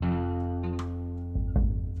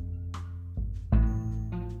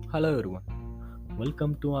Hello everyone,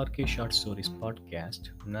 welcome to RK Short Stories podcast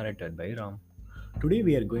narrated by Ram. Today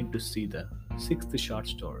we are going to see the sixth short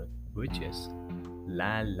story, which is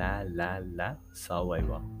La La La La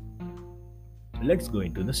Survivor. Let's go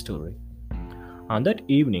into the story. On that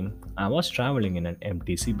evening, I was traveling in an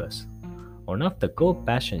MTC bus. One of the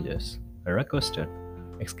co-passengers requested,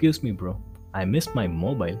 "Excuse me, bro, I missed my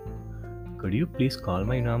mobile. Could you please call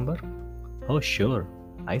my number?" "Oh, sure,"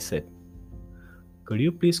 I said. "Could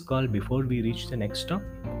you please call before we reach the next stop?"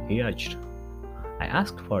 he urged. I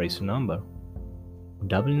asked for his number: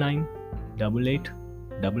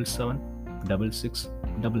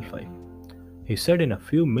 9988776655. He said in a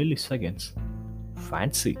few milliseconds.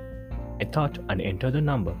 Fancy, I thought, and entered the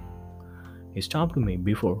number. He stopped me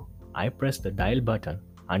before I pressed the dial button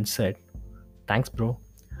and said, "Thanks, bro,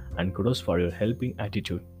 and kudos for your helping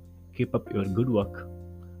attitude. Keep up your good work."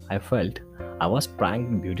 I felt I was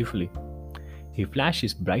pranked beautifully. He flashed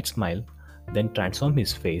his bright smile, then transformed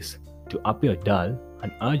his face to appear dull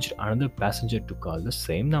and urged another passenger to call the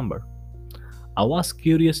same number. I was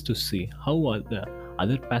curious to see how the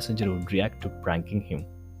other passenger would react to pranking him.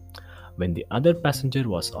 When the other passenger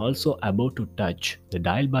was also about to touch the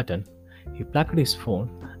dial button, he plucked his phone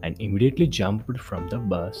and immediately jumped from the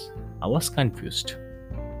bus. I was confused.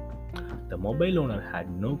 The mobile owner had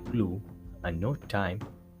no clue and no time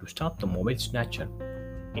to stop the mobile snatcher.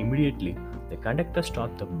 Immediately, the conductor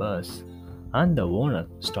stopped the bus and the owner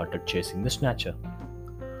started chasing the snatcher.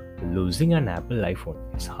 Losing an Apple iPhone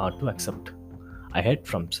is hard to accept. I heard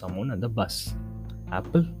from someone on the bus.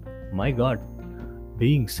 "Apple? My god,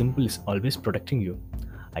 being simple is always protecting you."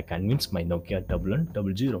 I convinced my Nokia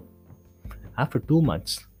 1100. After 2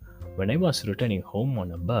 months, when I was returning home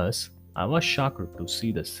on a bus, I was shocked to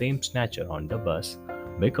see the same snatcher on the bus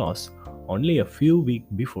because only a few weeks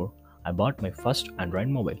before I bought my first Android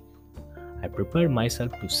mobile. I prepared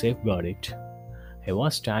myself to safeguard it. He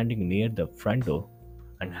was standing near the front door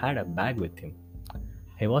and had a bag with him.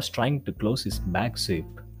 He was trying to close his bag zip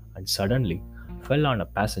and suddenly fell on a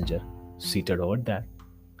passenger seated over there.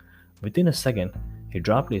 Within a second, he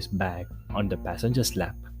dropped his bag on the passenger's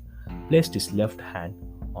lap, placed his left hand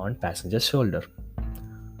on passenger's shoulder,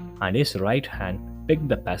 and his right hand picked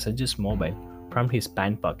the passenger's mobile from his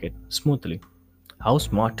pant pocket smoothly. How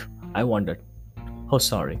smart, I wondered. "Oh,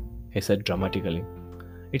 sorry," he said dramatically.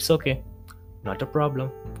 "It's okay, not a problem,"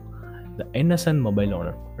 the innocent mobile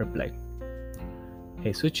owner replied.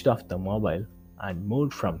 He switched off the mobile and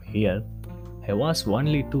moved from here. He was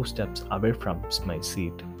only 2 steps away from my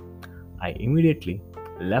seat. I immediately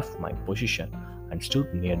left my position and stood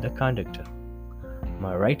near the conductor.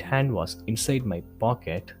 My right hand was inside my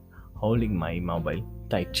pocket, holding my mobile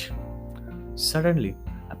tight. Suddenly,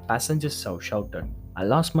 a passenger shouted, "I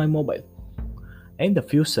lost my mobile." In the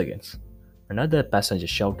few seconds, another passenger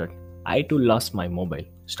shouted, "I too lost my mobile.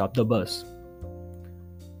 Stop the bus."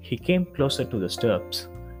 He came closer to the steps.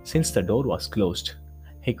 Since the door was closed,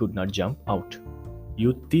 he could not jump out. "You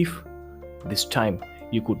thief! This time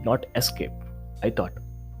you could not escape," I thought.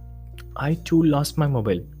 "I too lost my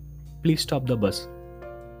mobile. Please stop the bus,"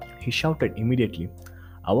 he shouted immediately.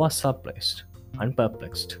 I was surprised and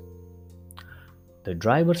perplexed. The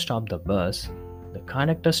driver stopped the bus. The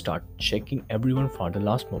conductor started checking everyone for the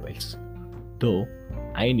lost mobiles, though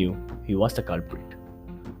I knew he was the culprit.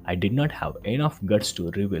 I did not have enough guts to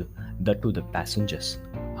reveal that to the passengers.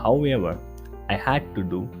 However, I had to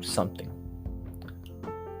do something.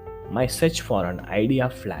 My search for an idea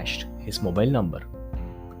flashed his mobile number: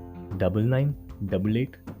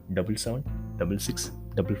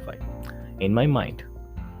 9988776655. In my mind,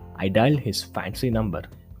 I dialed his fancy number.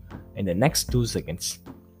 In the next 2 seconds,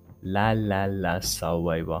 La La La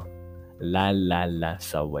Survivor, La La La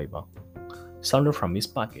Survivor sounded from his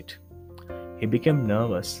pocket. He became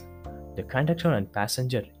nervous. The conductor and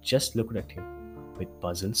passenger just looked at him with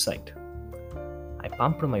puzzled sight. I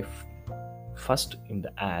pumped my fist in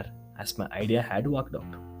the air as my idea had worked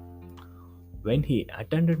out. When he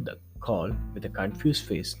attended the call with a confused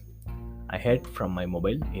face, I heard from my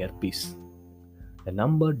mobile earpiece, "The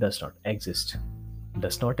number does not exist."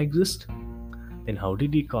 Does not exist? Then how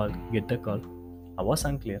did he get the call? I was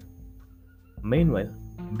unclear. Meanwhile,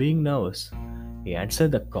 being nervous, he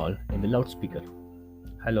answered the call in the loudspeaker.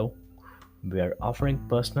 "Hello, we are offering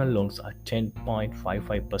personal loans at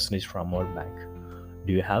 10.55% from our bank.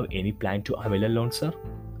 Do you have any plan to avail a loan, sir?"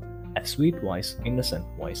 A sweet voice, innocent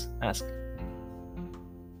voice asked.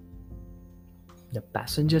 The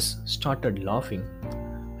passengers started laughing.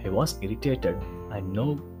 He was irritated and no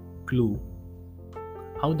clue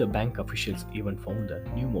how the bank officials even found the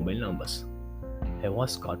new mobile numbers. He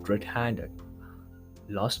was caught red-handed.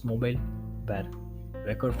 Lost mobile? Where?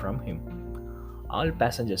 record from him. All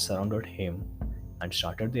passengers surrounded him and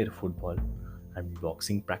started their football and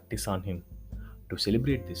boxing practice on him. To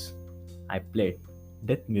celebrate this, I played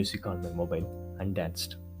death music on my mobile and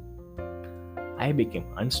danced. I became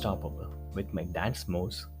unstoppable with my dance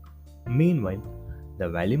moves. Meanwhile, the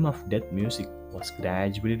volume of death music was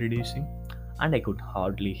gradually reducing and I could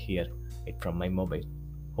hardly hear it from my mobile.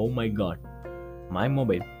 Oh my god, my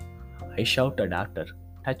mobile! I shouted after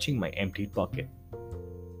touching my empty pocket.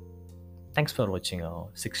 Thanks for watching our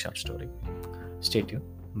 6 short story. Stay tuned.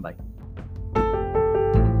 Bye.